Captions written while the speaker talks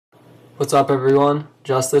What's up everyone,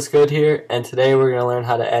 Justice Good here, and today we're going to learn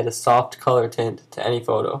how to add a soft color tint to any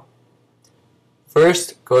photo.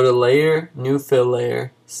 First, go to Layer, New Fill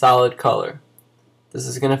Layer, Solid Color. This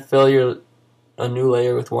is going to fill a new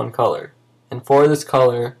layer with one color. And for this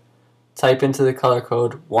color, type into the color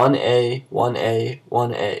code 1A, 1A,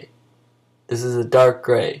 1A. This is a dark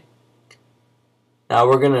gray. Now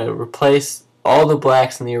we're going to replace all the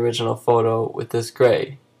blacks in the original photo with this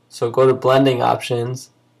gray. So go to Blending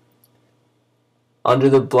Options.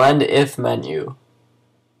 Under the Blend If menu,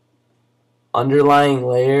 underlying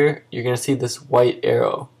layer, you're going to see this white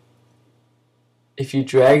arrow. If you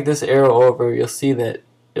drag this arrow over, you'll see that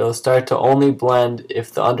it'll start to only blend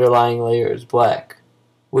if the underlying layer is black,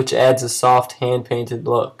 which adds a soft hand-painted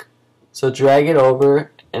look. So drag it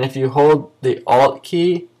over, and if you hold the Alt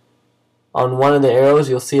key on one of the arrows,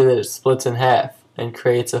 you'll see that it splits in half and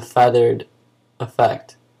creates a feathered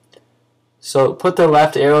effect. So put the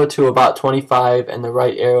left arrow to about 25 and the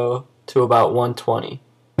right arrow to about 120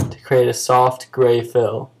 to create a soft gray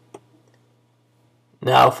fill.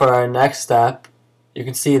 Now for our next step, you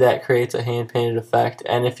can see that creates a hand-painted effect.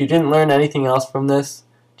 And if you didn't learn anything else from this,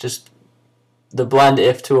 just the Blend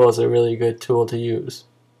If tool is a really good tool to use.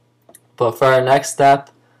 But for our next step,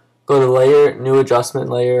 go to Layer, New Adjustment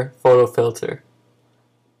Layer, Photo Filter.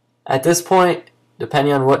 At this point,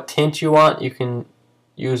 depending on what tint you want, you can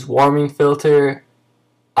use warming filter.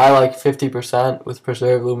 I like 50% with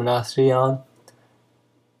preserved luminosity on.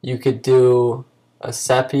 You could do a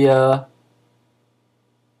sepia,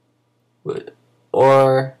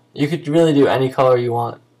 or you could really do any color you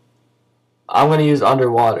want. I'm going to use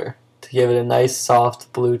underwater to give it a nice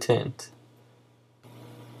soft blue tint.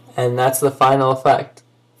 And that's the final effect.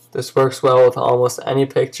 This works well with almost any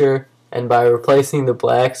picture, and by replacing the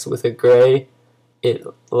blacks with a gray, it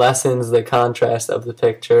lessens the contrast of the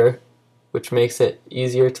picture, which makes it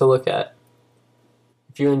easier to look at.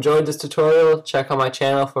 If you enjoyed this tutorial, check out my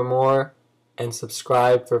channel for more and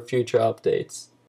subscribe for future updates.